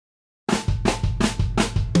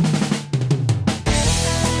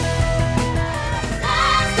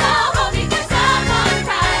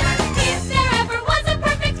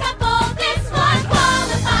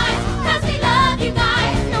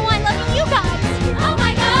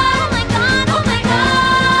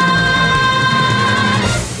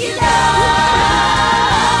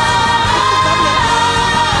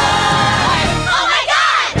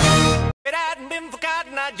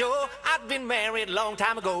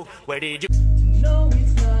go? Where did you? No,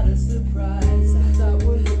 it's not a surprise. I thought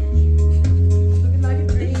we're looking like a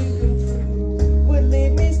dream come true. Would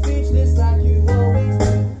leave me speechless like you always do.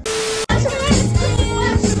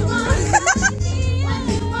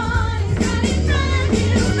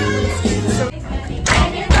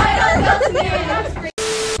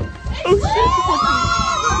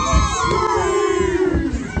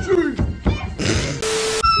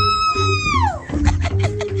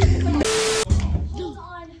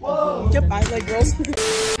 Yep, I like girls.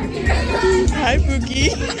 Hi, Pookie.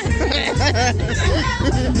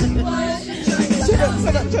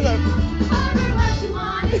 Shut up.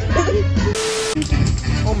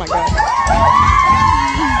 Oh my god.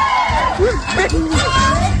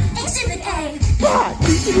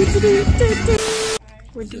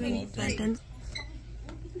 We're doing London.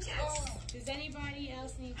 Yes. Does anybody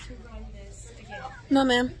else need to run this again? No,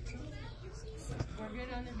 ma'am. We're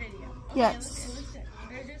good on the video. Yes.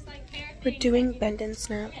 We're doing bend and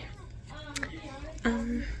snap.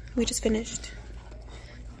 We just finished.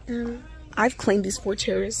 I've claimed these 4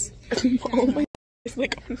 chairs. Oh my, it's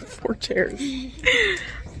like on 4 chairs.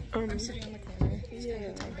 I'm sitting on the corner.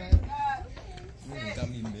 Yeah. Got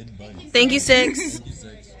me mid-bunny. Thank you, 6. Thank you,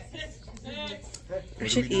 6. I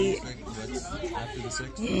should eat. After the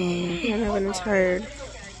 6? Yeah, I'm tired.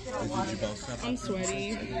 I'm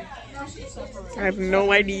sweaty. I have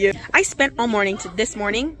no idea. I spent all morning to the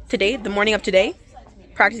morning of today,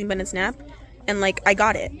 practicing bend and snap, and like I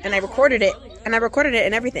got it, and I recorded it, and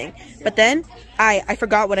everything. But then I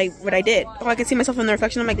forgot what I did. Oh, I can see myself in the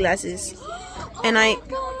reflection of my glasses, and I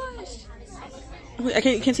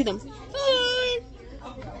can't see them.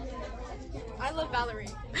 I love Valerie.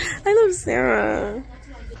 I love Sarah.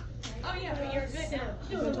 Oh yeah, but you're good now.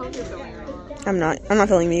 I'm not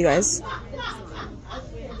filming me, you guys.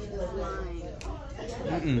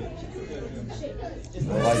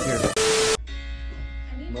 Right here.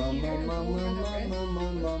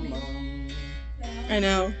 I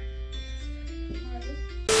know.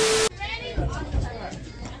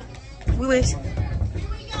 We wish.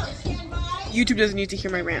 YouTube doesn't need to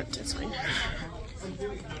hear my rant. It's fine.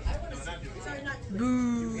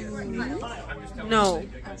 Boo. No.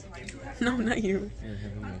 No, not you.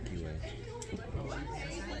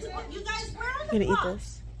 I'm gonna eat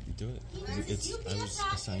this. You do it. I was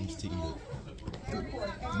assigned to eat it.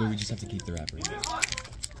 But we just have to keep the wrapper in.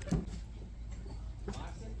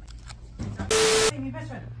 My best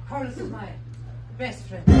friend. Carlos is my best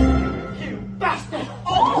friend. You bastard!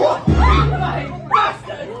 Oh, my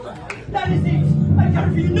bastard! That is it! I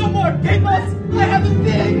can't feel no more papers! I have a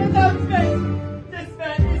big announcement! This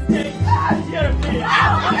man is gay! Here, please!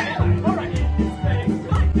 Alright, this man!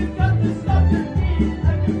 You've got to stop your feet!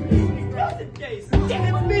 I'm completely closet case!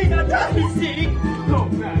 Damn me, not that he's sick! No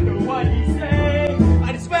matter what he say,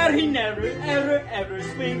 I swear he never, ever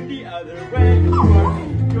swing the other way!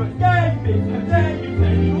 You're gay, bitch! I'm gay! You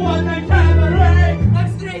say you want my cabaret!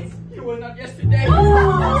 I'm straight! You were not yesterday! So if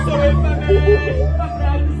I may, I'm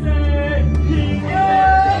proud to say, he's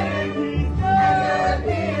gay! He's gay!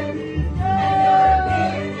 He's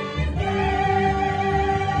gay!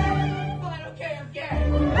 Fine, okay, I'm gay!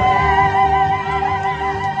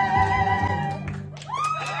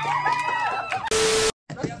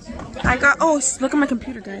 I got. Oh, look at my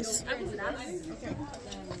computer, guys.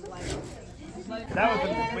 That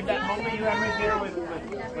was with that moment you had right there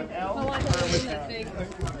with L. Or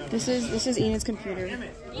with, This is Enid's computer.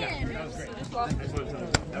 yeah.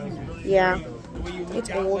 Yeah. It's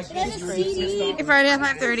old. Friday at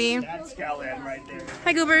 5:30. That's Scowland right there.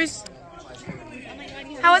 Hi, Goobers.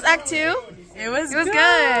 How was Act 2? It was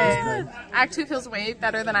good. Act 2 feels way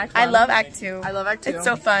better than Act 1. I love Act 2. I love Act 2. It's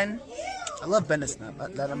so fun. I love bend and snap.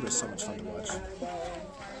 That number is so much fun to watch.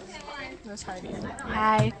 There's Heidi.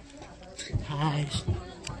 Hi. Hi.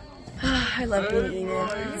 I love being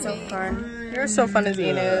Enid. It's so fun. You're so fun as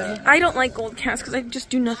Enid. I don't like gold cast because I just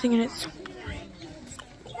do nothing and it's so boring.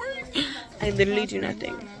 I literally do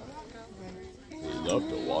nothing. We love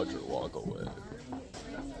to watch her walk away.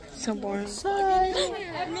 So boring.